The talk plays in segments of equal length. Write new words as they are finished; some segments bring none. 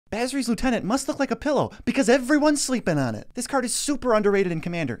Basri's Lieutenant must look like a pillow because everyone's sleeping on it. This card is super underrated in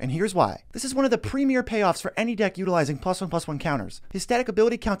Commander, and here's why. This is one of the premier payoffs for any deck utilizing +1/+1 counters. His static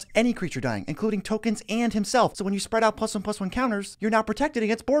ability counts any creature dying, including tokens and himself, so when you spread out +1/+1 counters, you're now protected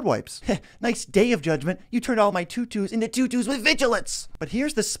against board wipes. Nice day of judgment, you turned all my 2/2s into 2/2s with Vigilance! But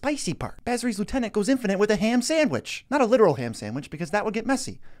here's the spicy part. Basri's Lieutenant goes infinite with a ham sandwich. Not a literal ham sandwich, because that would get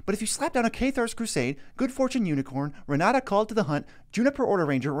messy. But if you slap down a Kathar's Crusade, Good Fortune Unicorn, Renata Called to the Hunt, Juniper Order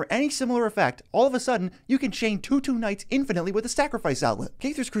Ranger, or any similar effect, all of a sudden, you can chain 2/2 knights infinitely with a sacrifice outlet.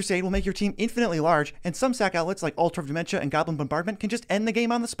 Kathar's Crusade will make your team infinitely large, and some sack outlets like Altar of Dementia and Goblin Bombardment can just end the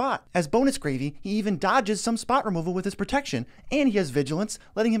game on the spot. As bonus gravy, he even dodges some spot removal with his protection, and he has Vigilance,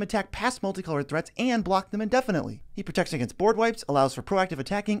 letting him attack past multicolored threats and block them indefinitely. He protects against board wipes, allows for proactive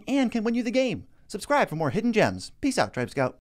attacking, and can win you the game. Subscribe for more hidden gems. Peace out, Tribe Scout.